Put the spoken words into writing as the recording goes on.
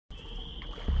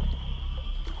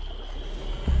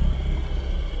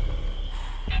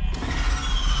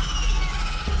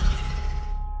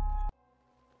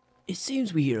It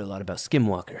seems we hear a lot about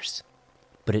Skinwalkers,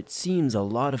 but it seems a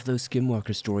lot of those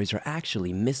Skinwalker stories are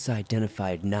actually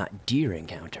misidentified not deer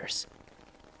encounters.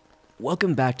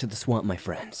 Welcome back to the swamp, my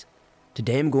friends.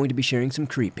 Today I'm going to be sharing some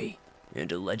creepy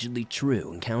and allegedly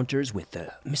true encounters with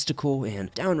the mystical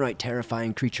and downright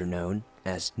terrifying creature known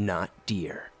as not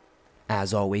deer.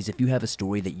 As always, if you have a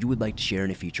story that you would like to share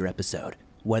in a future episode,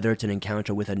 whether it's an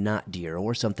encounter with a not deer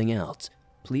or something else,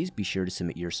 please be sure to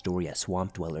submit your story at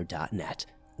swampdweller.net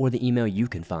or the email you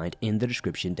can find in the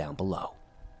description down below.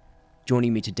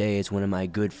 Joining me today is one of my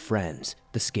good friends,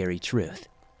 The Scary Truth.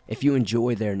 If you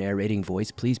enjoy their narrating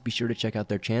voice, please be sure to check out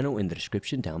their channel in the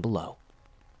description down below.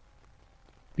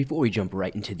 Before we jump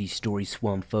right into these stories,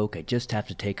 swamp folk, I just have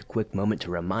to take a quick moment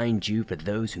to remind you, for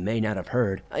those who may not have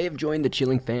heard, I have joined the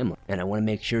Chilling family, and I want to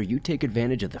make sure you take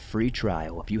advantage of the free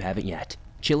trial if you haven't yet.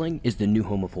 Chilling is the new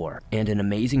home of horror, and an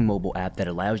amazing mobile app that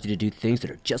allows you to do things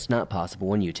that are just not possible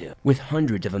on YouTube. With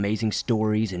hundreds of amazing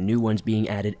stories and new ones being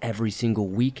added every single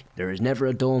week, there is never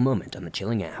a dull moment on the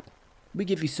Chilling app. We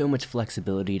give you so much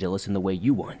flexibility to listen the way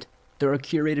you want. There are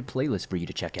curated playlists for you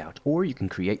to check out, or you can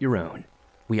create your own.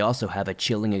 We also have a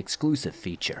Chilling exclusive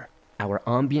feature, our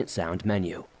ambient sound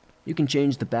menu. You can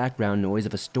change the background noise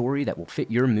of a story that will fit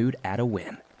your mood at a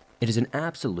whim. It is an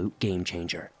absolute game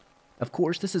changer. Of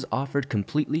course, this is offered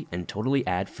completely and totally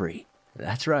ad-free.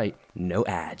 That's right, no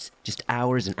ads, just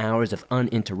hours and hours of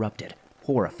uninterrupted,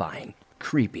 horrifying,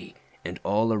 creepy, and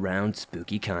all-around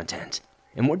spooky content.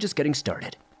 And we're just getting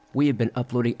started. We have been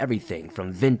uploading everything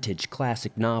from vintage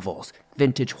classic novels,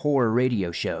 vintage horror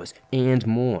radio shows, and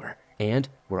more. And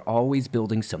we're always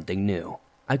building something new.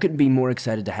 I couldn't be more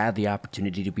excited to have the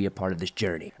opportunity to be a part of this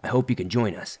journey. I hope you can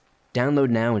join us. Download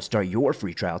now and start your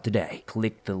free trial today.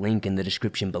 Click the link in the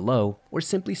description below, or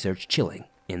simply search Chilling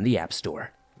in the App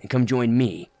Store. And come join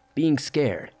me, Being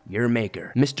Scared, your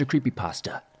maker, Mr.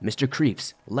 Creepypasta, Mr.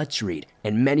 Creeps, Let's Read,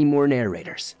 and many more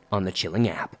narrators on the Chilling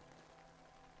app.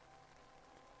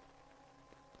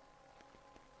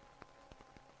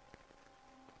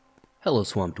 Hello,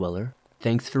 Swamp Dweller.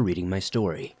 Thanks for reading my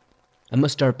story. I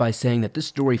must start by saying that this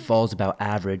story falls about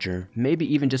average, or maybe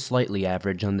even just slightly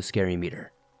average, on the scary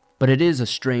meter. But it is a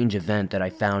strange event that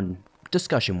I found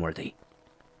discussion-worthy.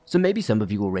 So maybe some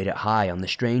of you will rate it high on the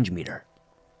strange meter.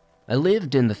 I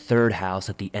lived in the third house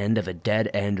at the end of a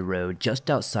dead-end road just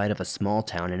outside of a small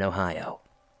town in Ohio.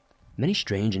 Many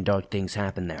strange and dark things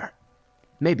happened there.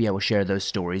 Maybe I will share those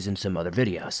stories in some other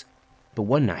videos. But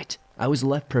one night, I was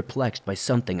left perplexed by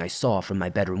something I saw from my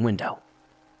bedroom window.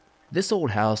 This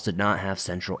old house did not have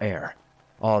central air.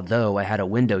 Although I had a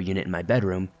window unit in my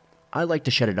bedroom, I liked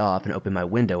to shut it off and open my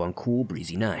window on cool,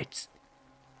 breezy nights.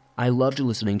 I loved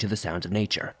listening to the sounds of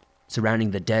nature.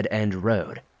 Surrounding the dead-end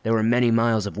road, there were many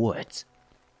miles of woods.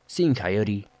 Seeing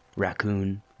coyote,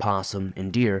 raccoon, possum,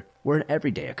 and deer were an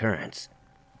everyday occurrence.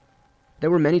 There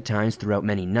were many times throughout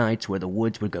many nights where the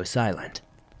woods would go silent.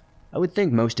 I would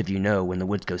think most of you know when the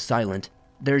woods go silent,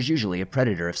 there's usually a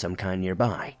predator of some kind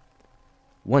nearby.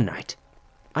 One night,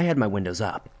 I had my windows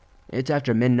up. It's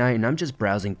after midnight and I'm just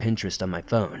browsing Pinterest on my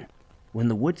phone, when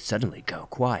the woods suddenly go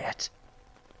quiet.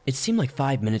 It seemed like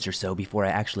 5 minutes or so before I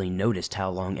actually noticed how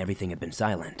long everything had been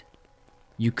silent.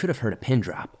 You could have heard a pin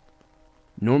drop.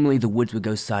 Normally the woods would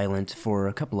go silent for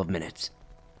a couple of minutes.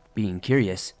 Being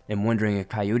curious and wondering if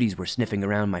coyotes were sniffing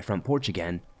around my front porch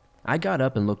again, I got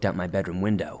up and looked out my bedroom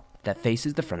window that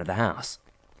faces the front of the house.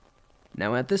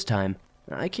 Now at this time,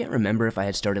 I can't remember if I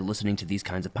had started listening to these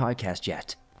kinds of podcasts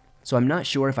yet, so I'm not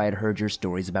sure if I had heard your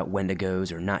stories about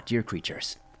wendigos or not deer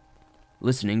creatures.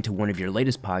 Listening to one of your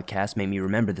latest podcasts made me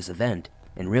remember this event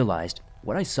and realized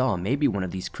what I saw may be one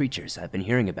of these creatures I've been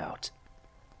hearing about.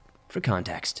 For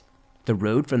context, the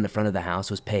road from the front of the house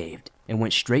was paved and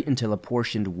went straight until a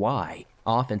portioned Y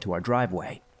off into our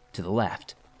driveway to the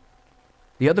left.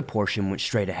 The other portion went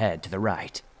straight ahead to the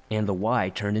right, and the Y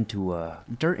turned into a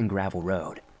dirt and gravel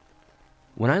road.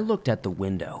 When I looked at the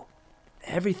window,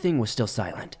 everything was still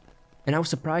silent, and I was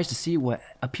surprised to see what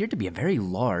appeared to be a very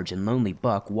large and lonely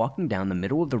buck walking down the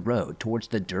middle of the road towards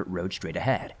the dirt road straight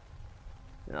ahead.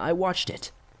 I watched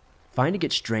it, finding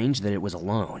it strange that it was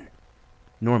alone.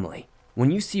 Normally,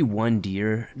 when you see one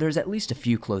deer, there's at least a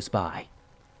few close by.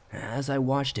 As I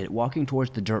watched it walking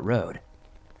towards the dirt road,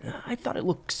 I thought it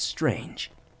looked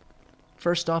strange.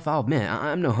 First off, I'll admit,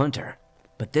 I'm no hunter,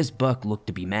 but this buck looked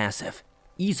to be massive,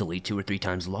 easily 2 or 3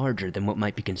 times larger than what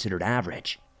might be considered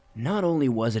average. Not only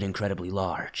was it incredibly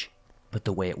large, but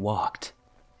the way it walked.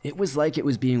 It was like it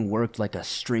was being worked like a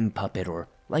string puppet, or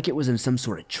like it was in some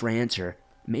sort of trance, or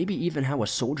maybe even how a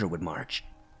soldier would march.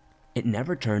 It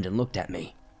never turned and looked at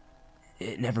me.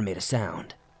 It never made a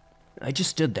sound. I just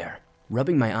stood there,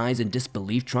 rubbing my eyes in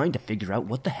disbelief, trying to figure out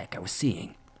what the heck I was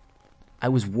seeing. I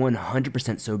was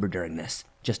 100% sober during this,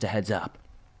 just a heads up,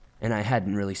 and I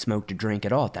hadn't really smoked or drank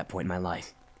at all at that point in my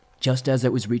life. Just as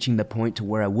it was reaching the point to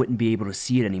where I wouldn't be able to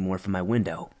see it anymore from my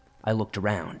window, I looked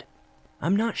around.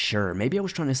 I'm not sure, maybe I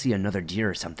was trying to see another deer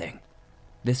or something.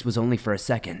 This was only for a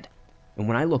second, and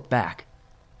when I looked back,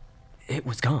 it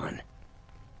was gone.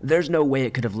 There's no way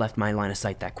it could have left my line of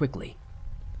sight that quickly.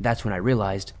 That's when I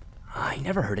realized I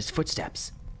never heard its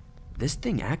footsteps. This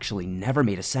thing actually never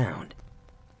made a sound.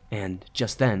 And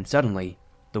just then, suddenly,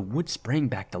 the woods sprang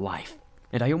back to life,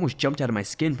 and I almost jumped out of my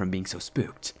skin from being so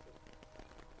spooked.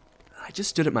 I just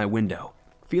stood at my window,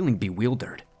 feeling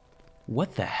bewildered.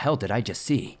 What the hell did I just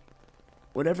see?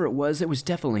 Whatever it was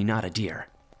definitely not a deer.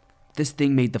 This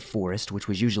thing made the forest, which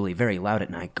was usually very loud at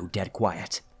night, go dead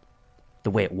quiet.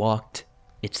 The way it walked,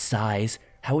 its size,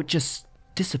 how it just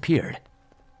disappeared.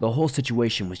 The whole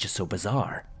situation was just so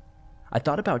bizarre. I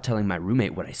thought about telling my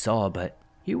roommate what I saw, but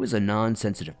he was a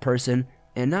non-sensitive person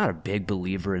and not a big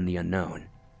believer in the unknown.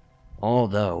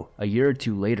 Although, a year or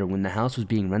two later when the house was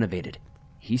being renovated,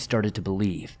 he started to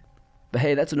believe. But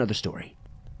hey, that's another story.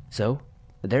 So,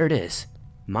 there it is,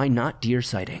 my not deer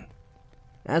sighting.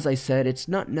 As I said, it's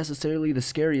not necessarily the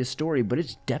scariest story, but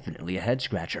it's definitely a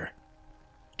head-scratcher.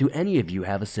 Do any of you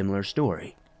have a similar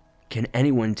story? Can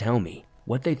anyone tell me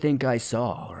what they think I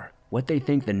saw, or what they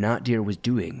think the not deer was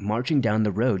doing marching down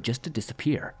the road just to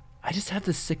disappear? I just have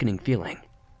this sickening feeling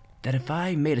that if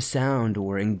I made a sound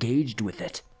or engaged with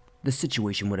it, the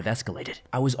situation would have escalated.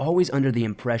 I was always under the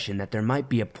impression that there might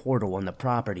be a portal on the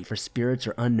property for spirits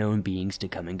or unknown beings to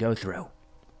come and go through.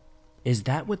 Is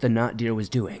that what the not deer was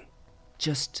doing?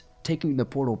 Just taking the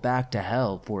portal back to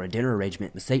hell for a dinner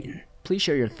arrangement with Satan? Please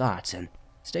share your thoughts and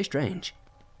stay strange.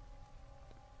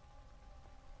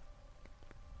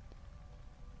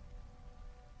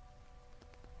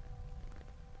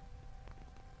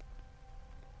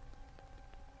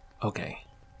 Okay,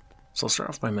 so I'll start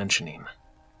off by mentioning,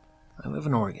 I live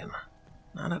in Oregon,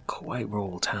 not a quite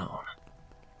rural town,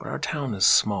 but our town is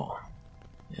small,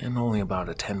 and only about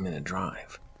a 10-minute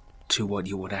drive to what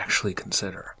you would actually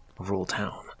consider a rural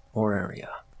town or area.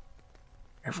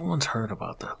 Everyone's heard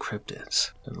about the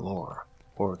cryptids and lore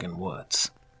Oregon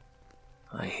woods.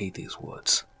 I hate these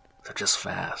woods. They're just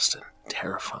vast and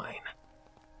terrifying,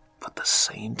 but at the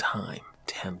same time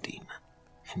tempting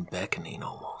and beckoning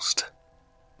almost.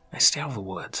 I stay out of the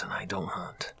woods and I don't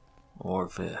hunt or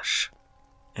fish,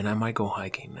 and I might go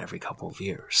hiking every couple of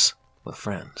years with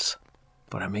friends,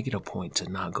 but I make it a point to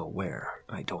not go where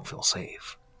I don't feel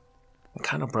safe. I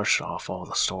kind of brushed off all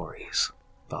the stories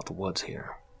about the woods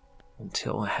here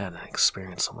until I had an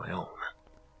experience of my own,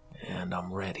 and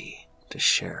I'm ready to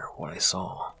share what I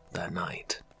saw that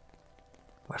night.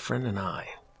 My friend and I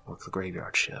work the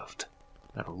graveyard shift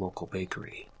at a local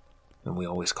bakery, and we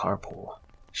always carpool.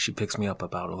 She picks me up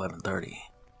about 11:30.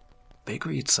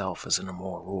 Bakery itself is in a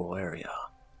more rural area,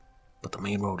 but the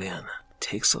main road in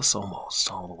takes us almost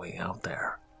all the way out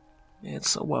there.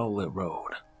 It's a well-lit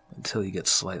road until you get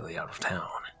slightly out of town.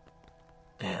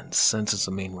 And since it's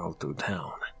the main road through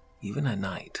town, even at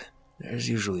night, there's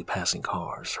usually passing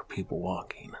cars or people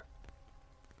walking.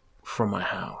 From my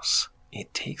house,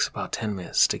 it takes about 10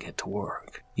 minutes to get to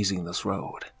work using this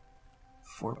road.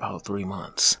 For about 3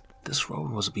 months, this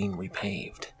road was being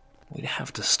repaved. We'd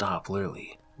have to stop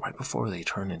literally right before they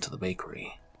turned into the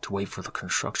bakery to wait for the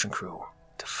construction crew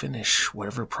to finish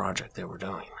whatever project they were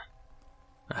doing.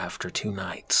 After 2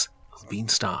 nights of being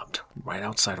stopped right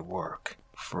outside of work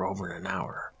for over an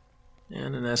hour,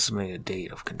 and an estimated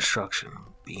date of construction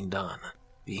being done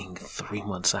being 3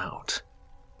 months out,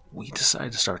 we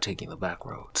decided to start taking the back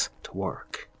roads to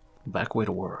work. The back way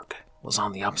to work was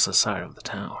on the opposite side of the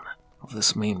town of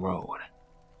this main road.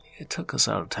 It took us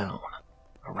out of town,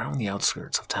 around the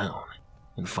outskirts of town,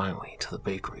 and finally to the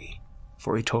bakery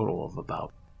for a total of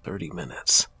about 30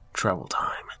 minutes travel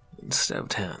time instead of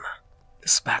 10.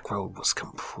 This back road was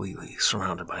completely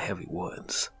surrounded by heavy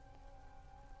woods.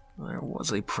 There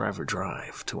was a private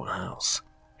drive to a house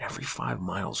every 5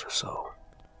 miles or so.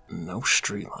 No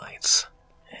streetlights,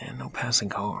 and no passing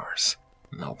cars,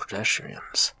 no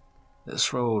pedestrians.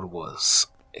 This road was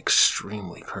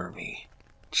extremely curvy.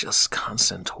 Just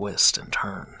constant twists and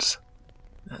turns.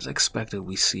 As expected,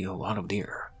 we see a lot of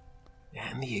deer,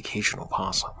 and the occasional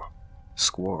possum,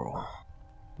 squirrel.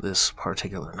 This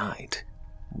particular night,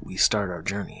 we start our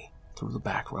journey through the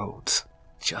back roads,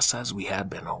 just as we had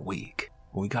been all week.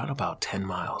 We got about 10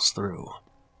 miles through,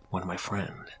 when my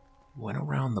friend went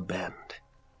around the bend,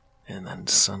 and then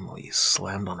suddenly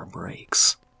slammed on her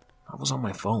brakes. I was on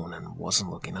my phone and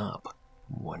wasn't looking up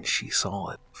when she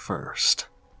saw it first.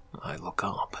 I look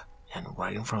up, and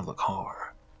right in front of the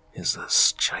car is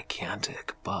this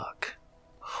gigantic buck.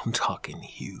 I'm talking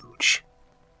huge.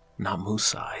 Not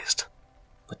moose-sized,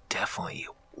 but definitely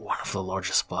one of the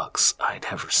largest bucks I'd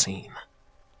ever seen.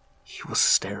 He was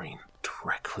staring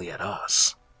directly at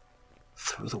us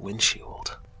through the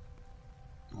windshield.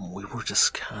 We were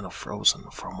just kind of frozen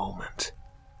for a moment.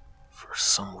 For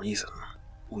some reason,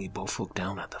 we both looked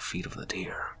down at the feet of the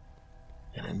deer,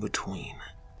 and in between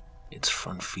its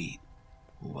front feet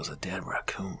was a dead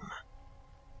raccoon.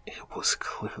 It was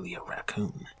clearly a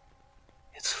raccoon.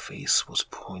 Its face was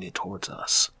pointed towards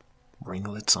us,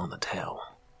 ringlets on the tail.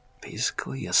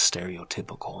 Basically a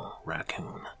stereotypical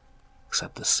raccoon,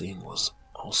 except this thing was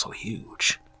also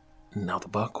huge. Now the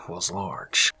buck was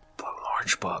large, but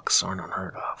large bucks aren't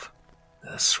unheard of.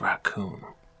 This raccoon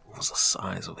was the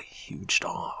size of a huge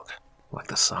dog, like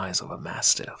the size of a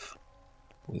mastiff.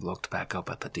 We looked back up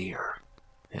at the deer,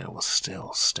 and it was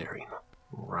still staring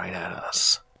right at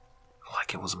us,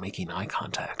 like it was making eye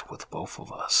contact with both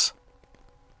of us.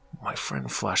 My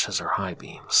friend flashes her high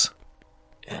beams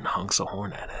and honks a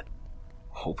horn at it,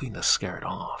 hoping to scare it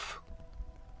off.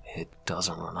 It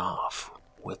doesn't run off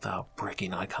without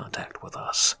breaking eye contact with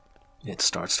us. It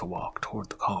starts to walk toward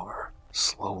the car,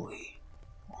 slowly.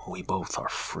 We both are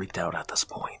freaked out at this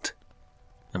point,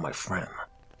 and my friend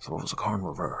throws the car in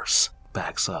reverse,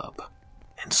 backs up,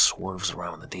 and swerves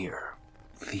around the deer.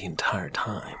 The entire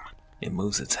time, it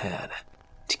moves its head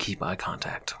to keep eye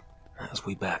contact as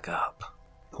we back up,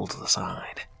 pull to the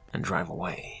side, and drive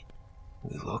away.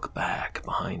 We look back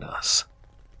behind us,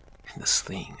 and this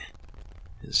thing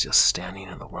is just standing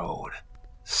in the road,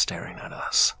 staring at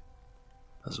us.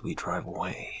 As we drive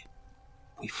away,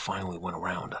 we finally went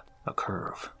around a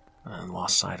curve and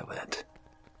lost sight of it.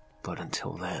 But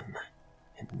until then,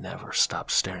 it never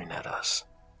stopped staring at us.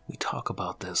 We talk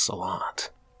about this a lot,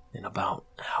 and about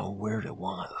how weird it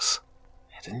was.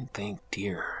 I didn't think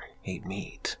deer ate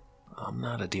meat. I'm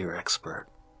not a deer expert.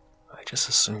 I just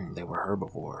assumed they were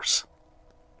herbivores.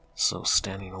 So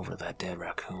standing over that dead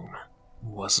raccoon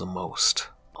was the most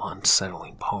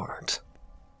unsettling part.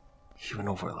 Even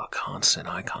over the constant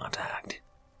eye contact.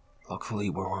 Luckily,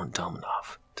 we weren't dumb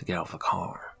enough to get out of the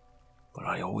car, but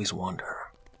I always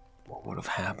wonder what would have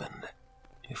happened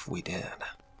if we did.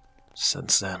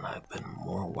 Since then, I've been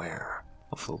more aware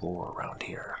of the lore around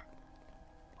here.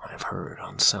 I've heard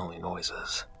unsettling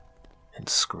noises and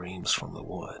screams from the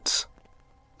woods,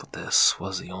 but this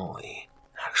was the only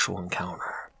actual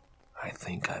encounter I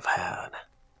think I've had.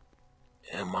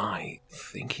 Am I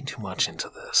thinking too much into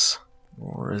this,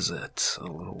 or is it a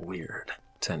little weird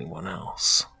to anyone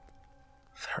else?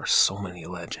 There are so many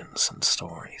legends and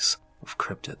stories of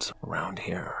cryptids around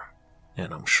here,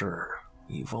 and I'm sure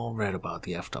you've all read about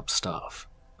the effed up stuff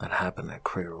that happened at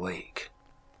Crater Lake.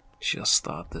 Just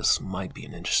thought this might be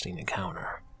an interesting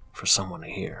encounter for someone to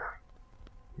hear.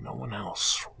 No one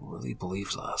else really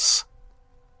believes us,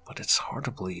 but it's hard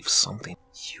to believe something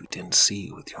you didn't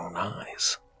see with your own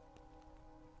eyes.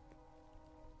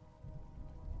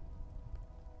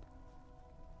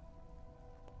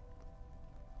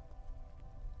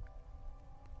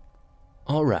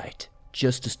 Alright,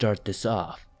 just to start this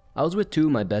off, I was with two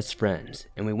of my best friends,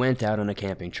 and we went out on a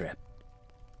camping trip.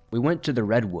 We went to the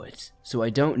Redwoods, so I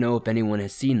don't know if anyone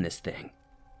has seen this thing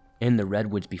in the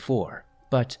Redwoods before,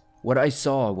 but what I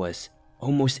saw was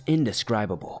almost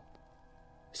indescribable.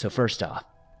 So first off,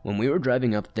 when we were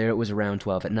driving up there, it was around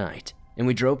 12 at night, and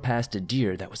we drove past a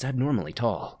deer that was abnormally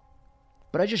tall.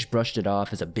 But I just brushed it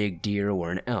off as a big deer or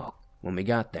an elk. When we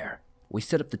got there, we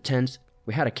set up the tents,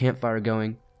 we had a campfire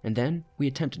going, and then we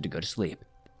attempted to go to sleep.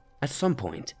 At some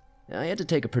point, I had to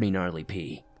take a pretty gnarly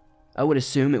pee. I would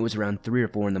assume it was around 3 or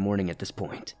 4 in the morning at this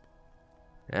point.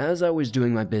 As I was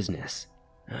doing my business,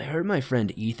 I heard my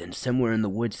friend Ethan somewhere in the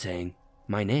woods saying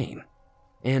my name,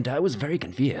 and I was very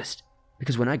confused,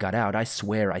 because when I got out, I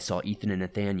swear I saw Ethan and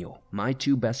Nathaniel, my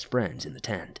two best friends, in the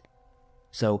tent.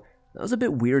 So I was a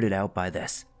bit weirded out by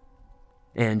this.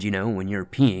 And when you're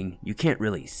peeing, you can't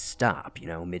really stop,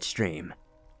 midstream.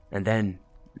 And then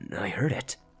I heard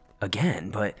it again,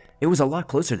 but it was a lot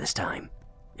closer this time.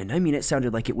 And I mean, it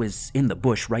sounded like it was in the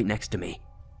bush right next to me.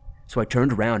 So I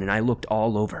turned around and I looked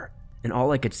all over, and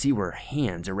all I could see were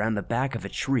hands around the back of a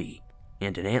tree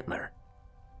and an antler.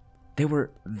 They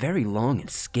were very long and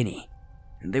skinny,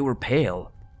 and they were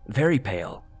pale, very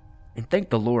pale, and thank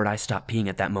the Lord I stopped peeing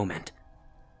at that moment.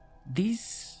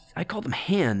 I call them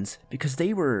hands because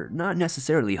they were not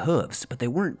necessarily hooves, but they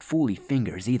weren't fully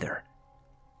fingers either.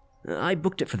 I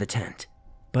booked it for the tent,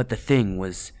 but the thing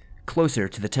was closer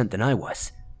to the tent than I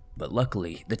was. But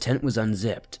luckily, the tent was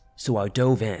unzipped, so I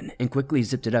dove in and quickly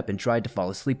zipped it up and tried to fall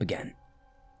asleep again.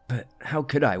 But how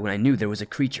could I when I knew there was a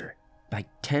creature by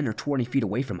 10 or 20 feet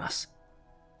away from us?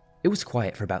 It was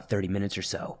quiet for about 30 minutes or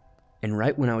so, and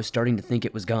right when I was starting to think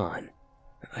it was gone,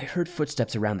 I heard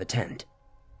footsteps around the tent.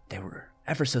 They were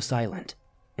ever so silent,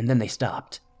 and then they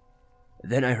stopped.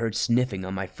 Then I heard sniffing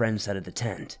on my friend's side of the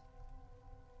tent.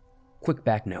 Quick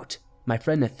back note, my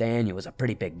friend Nathaniel is a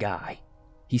pretty big guy.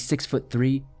 He's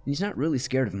 6'3", and he's not really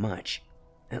scared of much.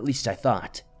 At least I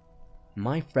thought.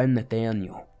 My friend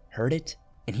Nathaniel heard it,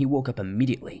 and he woke up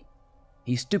immediately.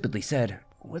 He stupidly said,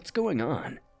 "What's going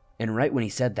on?" And right when he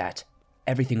said that,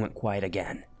 everything went quiet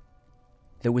again.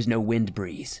 There was no wind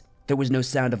breeze. There was no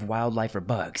sound of wildlife or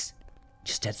bugs.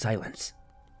 Just dead silence.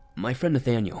 My friend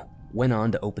Nathaniel went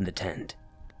on to open the tent.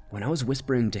 When I was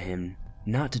whispering to him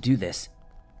not to do this,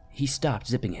 he stopped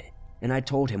zipping it, and I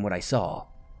told him what I saw.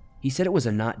 He said it was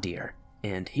a knot deer,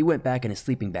 and he went back in his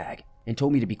sleeping bag and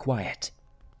told me to be quiet.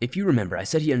 If you remember, I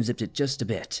said he unzipped it just a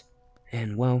bit,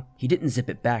 and well, he didn't zip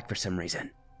it back for some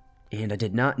reason, and I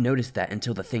did not notice that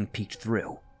until the thing peeked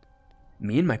through.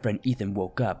 Me and my friend Ethan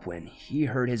woke up when he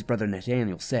heard his brother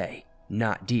Nathaniel say,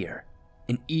 "Not deer,"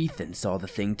 and Ethan saw the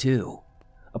thing too.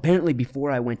 Apparently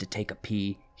before I went to take a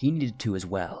pee, he needed to as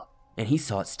well, and he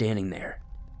saw it standing there.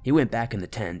 He went back in the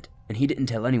tent, and he didn't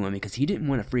tell anyone because he didn't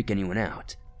want to freak anyone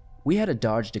out. We had a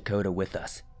Dodge Dakota with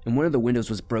us, and one of the windows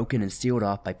was broken and sealed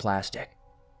off by plastic.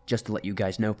 Just to let you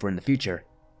guys know for in the future,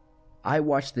 I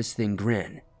watched this thing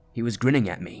grin. He was grinning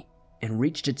at me, and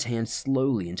reached its hand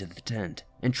slowly into the tent,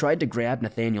 and tried to grab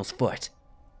Nathaniel's foot.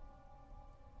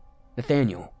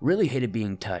 Nathaniel really hated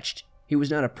being touched. He was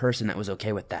not a person that was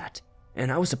okay with that,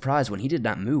 and I was surprised when he did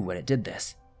not move when it did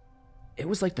this. It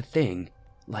was like the thing,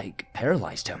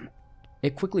 paralyzed him.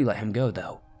 It quickly let him go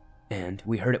though, and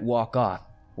we heard it walk off,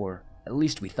 or at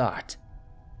least we thought.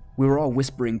 We were all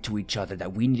whispering to each other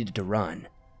that we needed to run,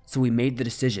 so we made the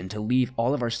decision to leave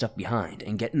all of our stuff behind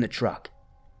and get in the truck.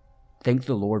 Thank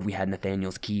the Lord we had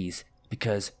Nathaniel's keys,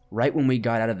 because right when we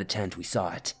got out of the tent we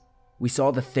saw it. We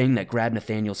saw the thing that grabbed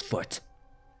Nathaniel's foot.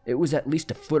 It was at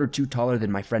least a foot or two taller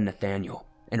than my friend Nathaniel,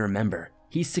 and remember,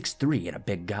 he's 6'3" and a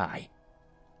big guy.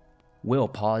 Will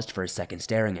paused for a second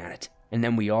staring at it, and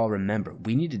then we all remembered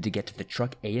we needed to get to the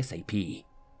truck ASAP.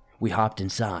 We hopped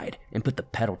inside and put the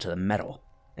pedal to the metal,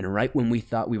 and right when we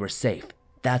thought we were safe,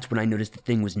 that's when I noticed the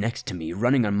thing was next to me,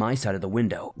 running on my side of the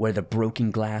window where the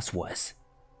broken glass was.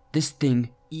 This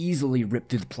thing easily ripped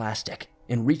through the plastic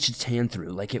and reached its hand through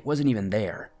like it wasn't even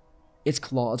there. Its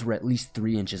claws were at least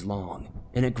 3 inches long,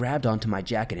 and it grabbed onto my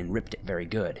jacket and ripped it very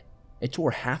good. It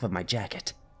tore half of my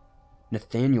jacket.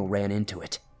 Nathaniel ran into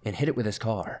it and hit it with his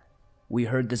car. We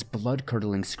heard this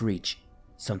blood-curdling screech.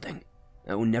 Something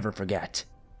I will never forget.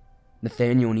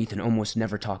 Nathaniel and Ethan almost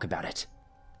never talk about it.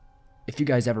 If you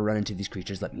guys ever run into these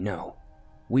creatures, let me know.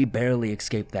 We barely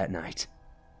escaped that night.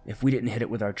 If we didn't hit it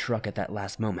with our truck at that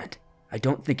last moment, I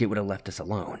don't think it would have left us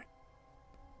alone.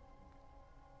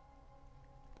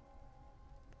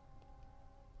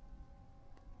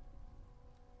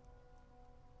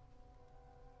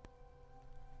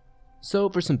 So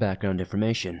for some background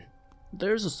information,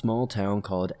 there's a small town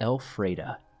called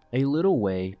Elfreda, a little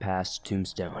way past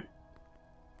Tombstone,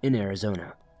 in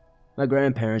Arizona. My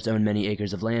grandparents own many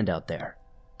acres of land out there.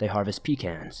 They harvest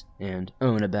pecans and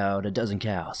own about a dozen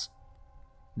cows.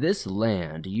 This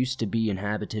land used to be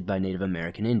inhabited by Native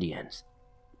American Indians.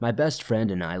 My best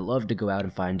friend and I loved to go out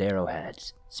and find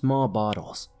arrowheads, small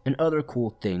bottles, and other cool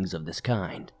things of this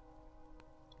kind.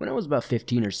 When I was about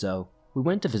 15 or so, we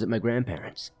went to visit my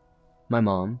grandparents. My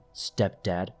mom,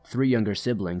 stepdad, 3 younger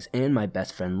siblings, and my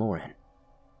best friend Lauren.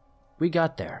 We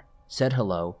got there, said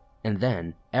hello, and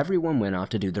then everyone went off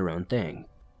to do their own thing.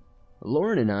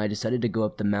 Lauren and I decided to go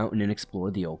up the mountain and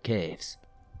explore the old caves.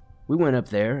 We went up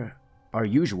there our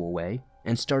usual way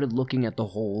and started looking at the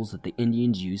holes that the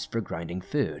Indians used for grinding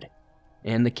food,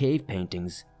 and the cave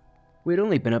paintings. We had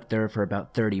only been up there for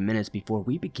about 30 minutes before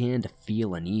we began to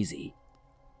feel uneasy.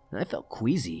 I felt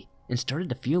queasy and started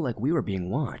to feel like we were being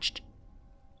watched.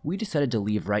 We decided to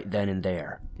leave right then and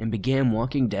there and began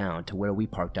walking down to where we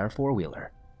parked our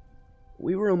 4-wheeler.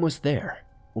 We were almost there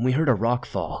when we heard a rock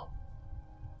fall.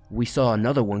 We saw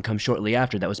another one come shortly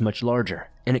after that was much larger,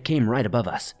 and it came right above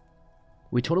us.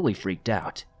 We totally freaked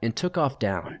out and took off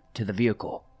down to the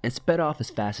vehicle and sped off as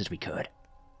fast as we could.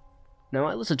 Now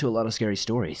I listened to a lot of scary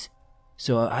stories,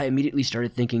 so I immediately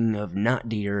started thinking of knot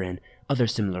deer and other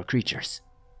similar creatures.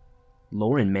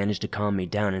 Lauren managed to calm me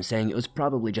down and saying it was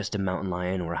probably just a mountain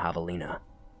lion or a javelina.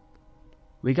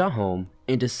 We got home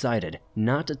and decided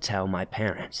not to tell my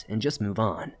parents and just move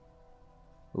on.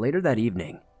 Later that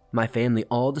evening, my family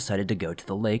all decided to go to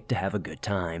the lake to have a good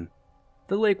time.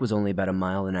 The lake was only about 1.5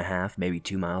 miles, maybe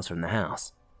 2 miles from the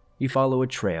house, You follow a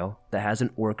trail that has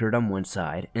an orchard on one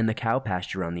side and the cow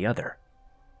pasture on the other.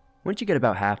 Once you get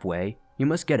about halfway, you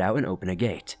must get out and open a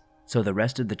gate, so the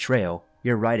rest of the trail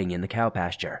you're riding in the cow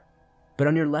pasture. But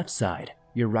on your left side,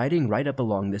 you're riding right up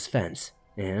along this fence,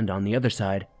 and on the other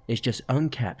side is just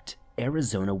unkept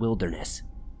Arizona wilderness.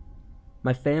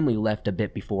 My family left a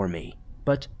bit before me,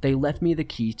 but they left me the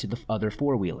keys to the other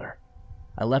four-wheeler.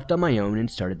 I left on my own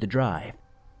and started the drive.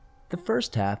 The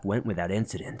first half went without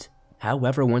incident.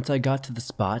 However, once I got to the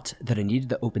spot that I needed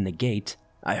to open the gate,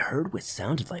 I heard what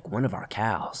sounded like one of our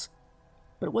cows.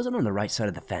 But it wasn't on the right side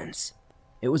of the fence.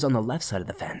 It was on the left side of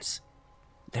the fence.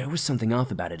 There was something off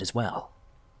about it as well.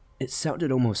 It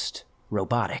sounded almost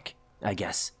robotic, I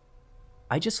guess.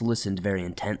 I just listened very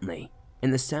intently,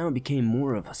 and the sound became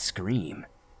more of a scream.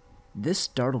 This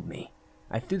startled me.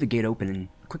 I threw the gate open and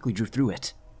quickly drew through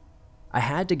it. I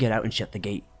had to get out and shut the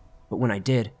gate, but when I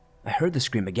did, I heard the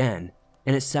scream again,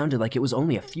 and it sounded like it was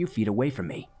only a few feet away from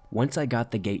me. Once I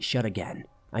got the gate shut again,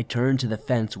 I turned to the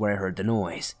fence where I heard the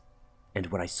noise, and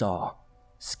what I saw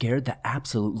scared the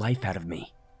absolute life out of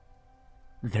me.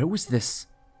 There was this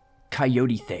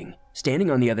coyote thing standing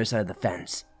on the other side of the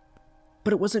fence.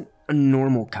 But it wasn't a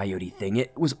normal coyote thing,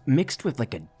 it was mixed with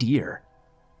like a deer.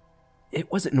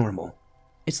 It wasn't normal.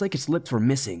 It's like its lips were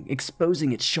missing,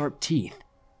 exposing its sharp teeth.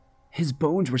 His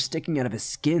bones were sticking out of his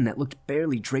skin that looked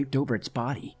barely draped over its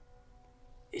body.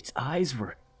 Its eyes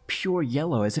were pure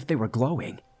yellow as if they were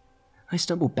glowing. I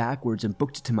stumbled backwards and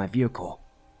booked it to my vehicle.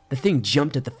 The thing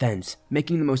jumped at the fence,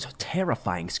 making the most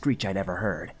terrifying screech I'd ever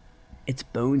heard. Its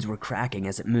bones were cracking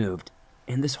as it moved,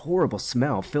 and this horrible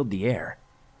smell filled the air,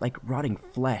 like rotting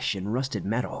flesh and rusted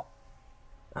metal.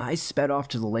 I sped off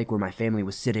to the lake where my family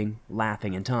was sitting,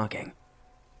 laughing and talking.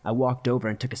 I walked over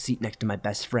and took a seat next to my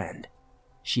best friend.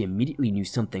 She immediately knew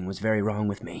something was very wrong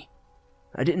with me.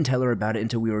 I didn't tell her about it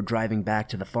until we were driving back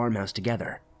to the farmhouse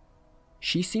together.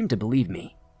 She seemed to believe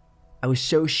me. I was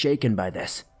so shaken by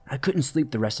this, I couldn't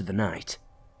sleep the rest of the night.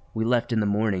 We left in the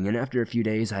morning, and after a few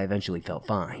days, I eventually felt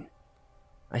fine.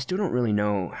 I still don't really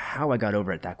know how I got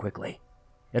over it that quickly.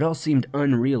 It all seemed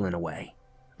unreal in a way,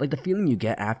 like the feeling you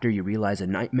get after you realize a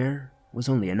nightmare was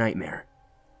only a nightmare.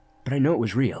 But I know it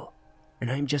was real,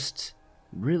 and I'm just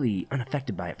really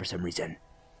unaffected by it for some reason.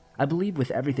 I believe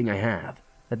with everything I have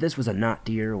that this was a not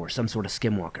deer or some sort of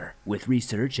skinwalker. With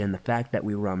research and the fact that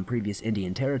we were on previous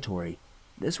Indian territory,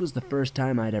 this was the first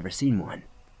time I'd ever seen one.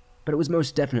 But it was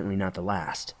most definitely not the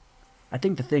last. I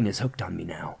think the thing is hooked on me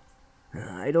now.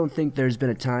 I don't think there's been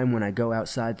a time when I go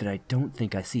outside that I don't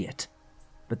think I see it.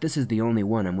 But this is the only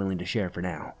one I'm willing to share for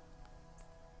now.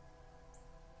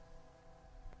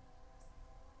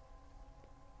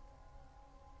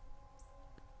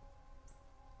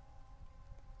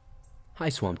 Hi,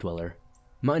 Swamp Dweller.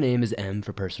 My name is M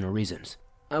for personal reasons.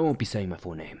 I won't be saying my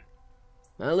full name.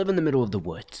 I live in the middle of the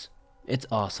woods. It's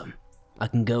awesome. I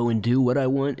can go and do what I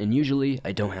want, and usually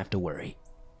I don't have to worry.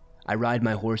 I ride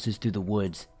my horses through the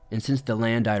woods, and since the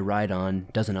land I ride on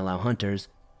doesn't allow hunters,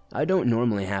 I don't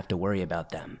normally have to worry about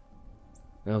them.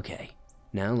 Okay,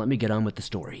 now let me get on with the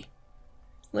story.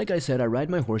 Like I said, I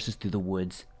ride my horses through the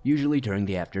woods, usually during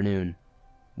the afternoon.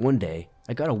 One day,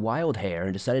 I got a wild hair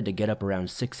and decided to get up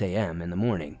around 6 a.m. in the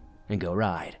morning and go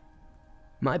ride.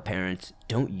 My parents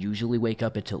don't usually wake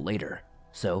up until later,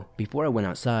 so before I went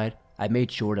outside, I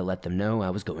made sure to let them know I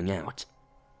was going out.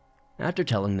 After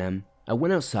telling them, I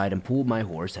went outside and pulled my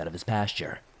horse out of his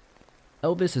pasture.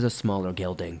 Elvis is a smaller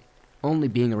gelding, only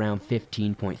being around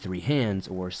 15.3 hands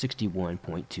or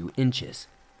 61.2 inches.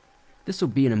 This will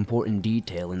be an important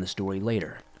detail in the story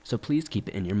later, so please keep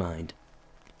it in your mind.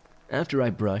 After I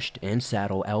brushed and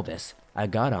saddled Elvis, I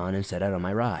got on and set out on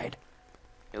my ride.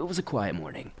 It was a quiet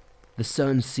morning. The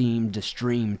sun seemed to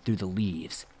stream through the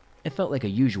leaves. It felt like a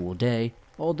usual day,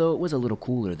 although it was a little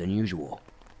cooler than usual.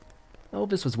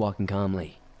 Elvis was walking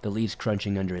calmly, the leaves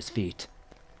crunching under his feet.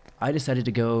 I decided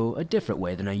to go a different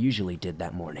way than I usually did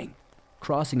that morning,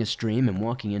 crossing a stream and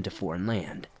walking into foreign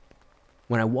land.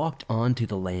 When I walked onto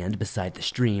the land beside the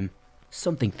stream,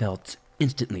 something felt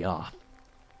instantly off.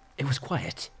 It was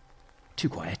quiet. Too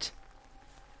quiet.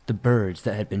 The birds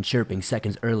that had been chirping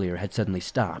seconds earlier had suddenly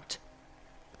stopped.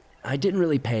 I didn't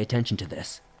really pay attention to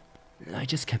this. I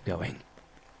just kept going.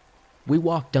 We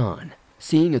walked on.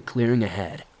 Seeing a clearing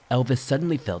ahead, Elvis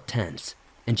suddenly felt tense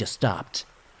and just stopped.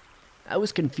 I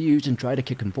was confused and tried to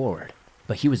kick him forward,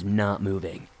 but he was not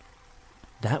moving.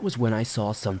 That was when I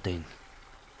saw something.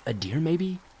 A deer,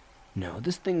 maybe? No,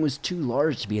 this thing was too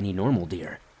large to be any normal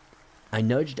deer. I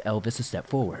nudged Elvis a step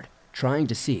forward, trying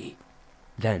to see.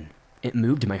 Then, it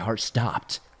moved and my heart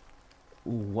stopped.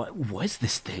 What was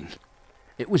this thing?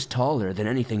 It was taller than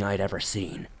anything I'd ever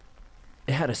seen.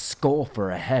 It had a skull for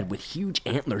a head with huge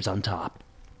antlers on top.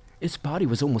 Its body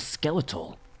was almost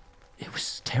skeletal. It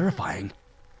was terrifying.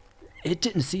 It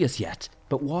didn't see us yet,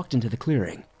 but walked into the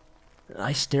clearing.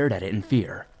 I stared at it in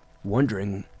fear,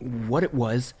 wondering what it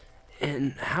was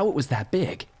and how it was that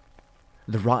big.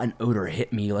 The rotten odor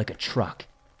hit me like a truck,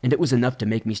 and it was enough to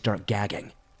make me start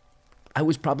gagging. I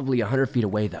was probably 100 feet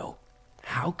away though.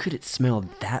 How could it smell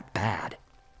that bad?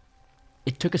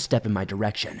 It took a step in my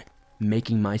direction,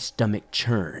 making my stomach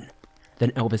churn.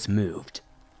 Then Elvis moved.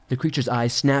 The creature's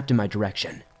eyes snapped in my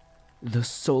direction. Those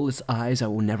soulless eyes I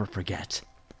will never forget.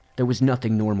 There was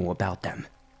nothing normal about them.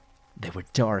 They were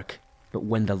dark, but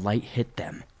when the light hit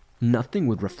them, nothing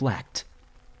would reflect.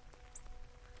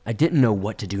 I didn't know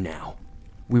what to do now.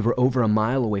 We were over a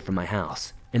mile away from my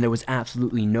house, and there was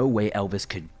absolutely no way Elvis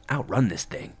could outrun this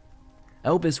thing.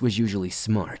 Elvis was usually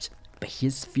smart, but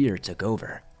his fear took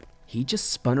over. He just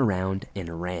spun around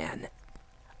and ran.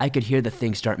 I could hear the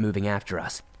thing start moving after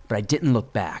us, but I didn't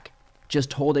look back,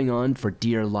 just holding on for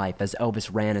dear life as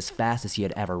Elvis ran as fast as he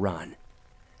had ever run.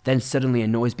 Then suddenly a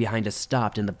noise behind us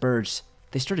stopped and the birds,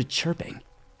 they started chirping.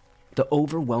 The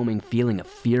overwhelming feeling of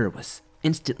fear was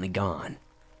instantly gone.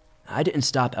 I didn't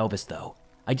stop Elvis though.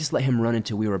 I just let him run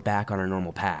until we were back on our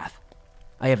normal path.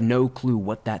 I have no clue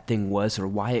what that thing was or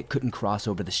why it couldn't cross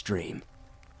over the stream.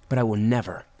 But I will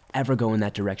never, ever go in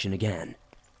that direction again.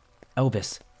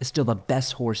 Elvis is still the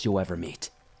best horse you'll ever meet,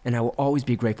 and I will always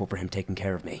be grateful for him taking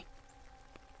care of me.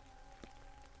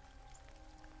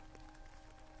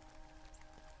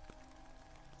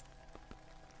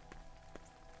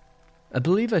 I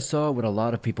believe I saw what a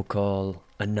lot of people call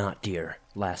a knot deer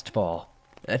last fall.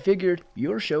 I figured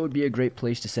your show would be a great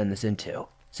place to send this into,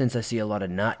 since I see a lot of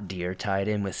knot deer tied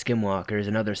in with skinwalkers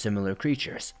and other similar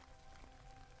creatures.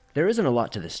 There isn't a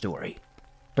lot to this story,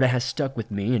 but it has stuck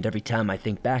with me, and every time I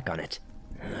think back on it,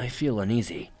 I feel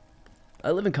uneasy.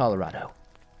 I live in Colorado,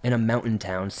 in a mountain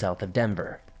town south of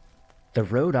Denver. The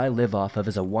road I live off of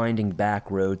is a winding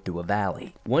back road through a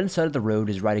valley. One side of the road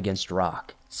is right against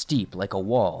rock, steep like a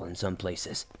wall in some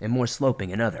places, and more sloping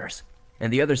in others,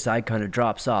 and the other side kind of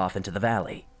drops off into the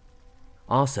valley.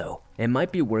 Also, it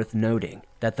might be worth noting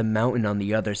that the mountain on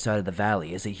the other side of the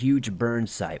valley is a huge burn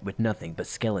site with nothing but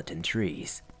skeleton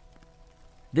trees.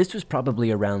 This was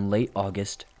probably around late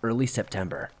August, early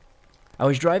September. I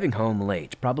was driving home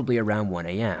late, probably around 1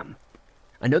 a.m.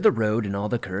 I know the road and all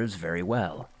the curves very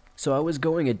well, so I was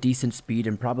going at decent speed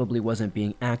and probably wasn't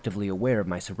being actively aware of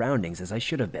my surroundings as I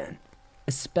should have been,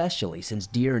 especially since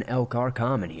deer and elk are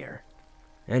common here.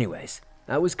 Anyways,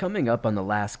 I was coming up on the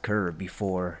last curve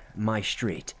before my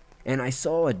street, and I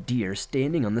saw a deer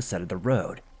standing on the side of the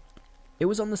road. It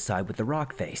was on the side with the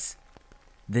rock face.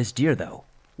 This deer, though,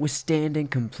 was standing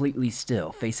completely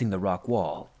still, facing the rock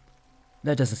wall.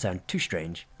 That doesn't sound too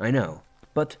strange, I know,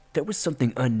 but there was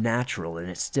something unnatural in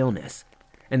its stillness,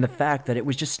 and the fact that it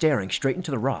was just staring straight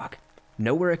into the rock,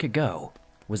 nowhere it could go,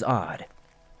 was odd.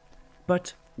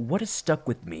 But what has stuck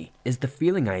with me is the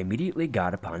feeling I immediately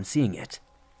got upon seeing it.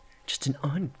 Just an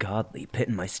ungodly pit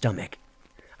in my stomach.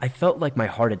 I felt like my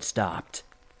heart had stopped.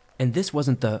 And this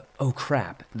wasn't the, oh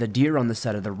crap, the deer on the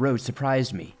side of the road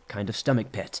surprised me, kind of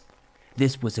stomach pit.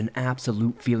 This was an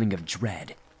absolute feeling of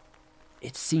dread.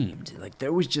 It seemed like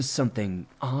there was just something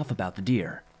off about the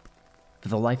deer. For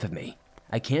the life of me,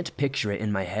 I can't picture it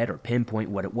in my head or pinpoint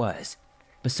what it was,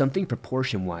 but something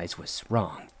proportion-wise was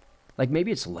wrong. Like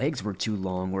maybe its legs were too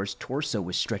long or its torso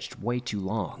was stretched way too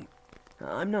long.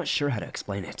 I'm not sure how to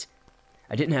explain it.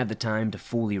 I didn't have the time to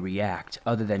fully react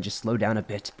other than just slow down a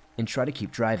bit and try to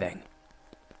keep driving.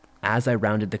 As I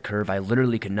rounded the curve, I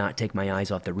literally could not take my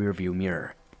eyes off the rearview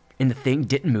mirror, and the thing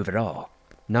didn't move at all.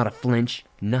 Not a flinch,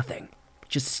 nothing.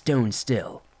 Just stone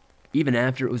still. Even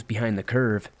after it was behind the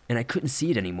curve and I couldn't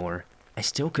see it anymore, I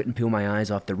still couldn't peel my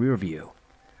eyes off the rear view.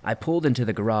 I pulled into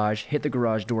the garage, hit the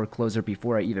garage door closer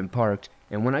before I even parked,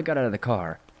 and when I got out of the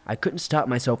car, I couldn't stop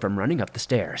myself from running up the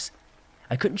stairs.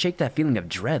 I couldn't shake that feeling of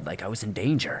dread like I was in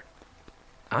danger.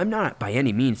 I'm not by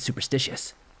any means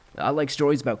superstitious. I like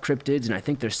stories about cryptids and I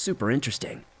think they're super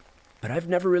interesting. But I've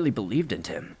never really believed in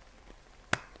them.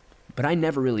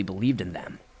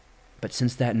 But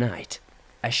since that night,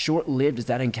 as short-lived as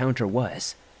that encounter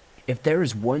was, if there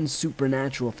is one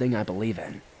supernatural thing I believe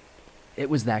in, it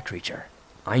was that creature.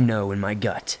 I know in my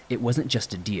gut it wasn't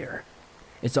just a deer.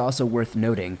 It's also worth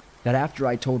noting that after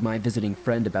I told my visiting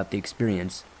friend about the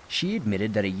experience, she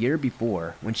admitted that a year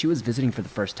before, when she was visiting for the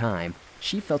first time,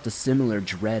 she felt a similar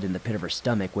dread in the pit of her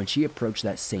stomach when she approached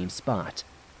that same spot.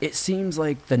 It seems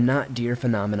like the not deer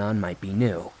phenomenon might be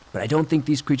new, but I don't think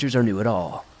these creatures are new at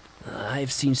all.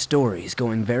 I've seen stories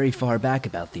going very far back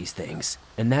about these things,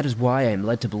 and that is why I am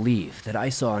led to believe that I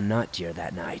saw a not deer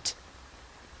that night.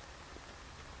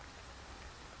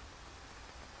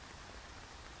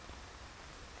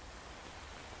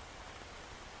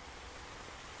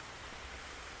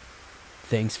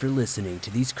 Thanks for listening to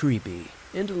these creepy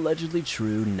and allegedly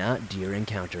true not deer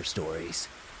encounter stories.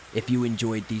 If you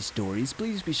enjoyed these stories,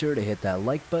 please be sure to hit that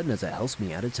like button as it helps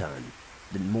me out a ton.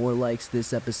 The more likes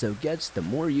this episode gets, the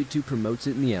more YouTube promotes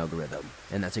it in the algorithm,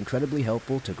 and that's incredibly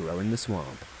helpful to growing the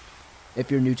swamp. If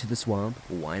you're new to the swamp,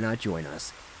 why not join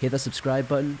us? Hit the subscribe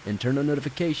button and turn on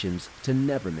notifications to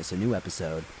never miss a new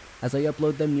episode, as I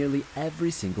upload them nearly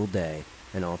every single day,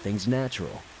 and all things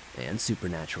natural and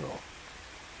supernatural.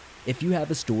 If you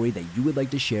have a story that you would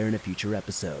like to share in a future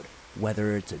episode,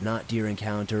 whether it's a not deer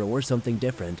encounter or something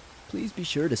different, please be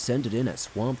sure to send it in at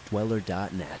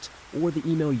swampdweller.net or the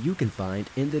email you can find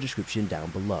in the description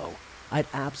down below. I'd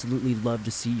absolutely love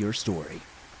to see your story.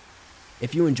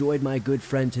 If you enjoyed my good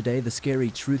friend today, the Scary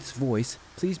Truth's voice,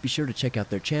 please be sure to check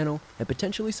out their channel and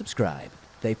potentially subscribe.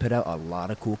 They put out a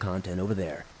lot of cool content over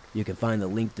there. You can find the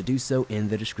link to do so in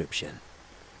the description.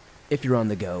 If you're on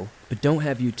the go, but don't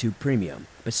have YouTube Premium,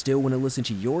 but still want to listen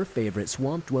to your favorite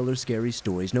Swamp Dweller scary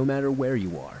stories no matter where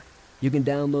you are, you can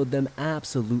download them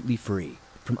absolutely free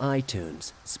from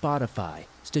iTunes, Spotify,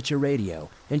 Stitcher Radio,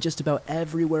 and just about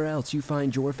everywhere else you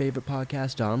find your favorite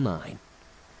podcast online.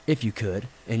 If you could,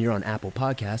 and you're on Apple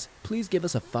Podcasts, please give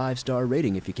us a 5-star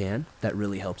rating if you can. That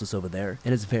really helps us over there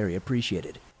and is very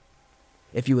appreciated.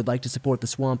 If you would like to support the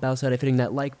Swamp outside of hitting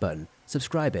that like button,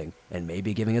 subscribing, and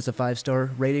maybe giving us a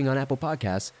 5-star rating on Apple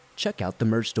Podcasts, check out the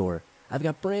merch store. I've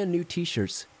got brand new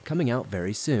t-shirts coming out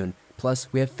very soon.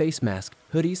 Plus, we have face masks,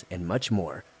 hoodies, and much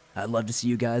more. I'd love to see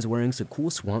you guys wearing some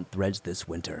cool swamp threads this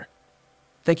winter.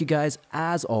 Thank you guys,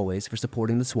 as always, for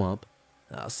supporting the swamp.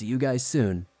 I'll see you guys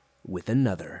soon with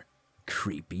another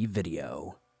creepy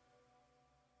video.